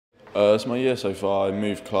It's my year so far. I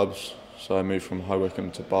moved clubs, so I moved from High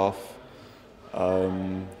Wycombe to Bath.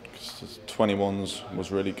 21s was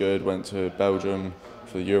really good. Went to Belgium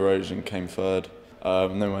for the Euros and came third.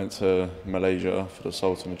 And then went to Malaysia for the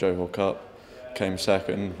Sultan of Johor Cup. Came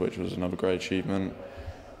second, which was another great achievement.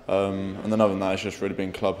 And then other than that, it's just really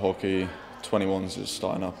been club hockey. 21s is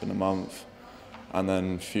starting up in a month. And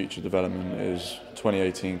then future development is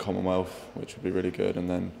 2018 Commonwealth, which would be really good, and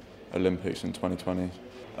then Olympics in 2020.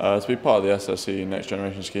 To be part of the SSE Next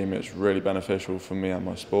Generation scheme, it's really beneficial for me and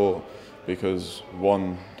my sport because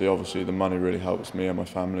one, obviously the money really helps me and my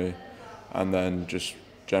family, and then just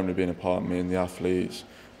generally being a part of me and the athletes,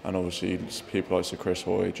 and obviously people like Sir Chris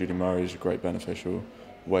Hoy, Judy Murray is a great beneficial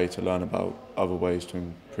way to learn about other ways to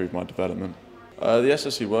improve my development. The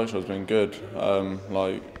SSE workshop's been good.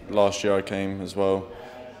 Like last year I came as well,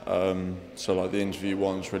 so like the interview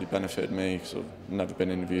ones really benefited me because I've never been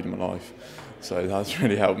interviewed in my life, so that's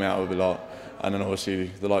really helped me out with a lot. And then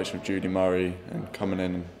obviously the likes of Judy Murray and coming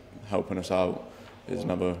in and helping us out is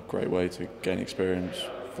another great way to gain experience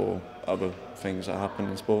for other things that happen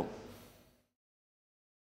in sport.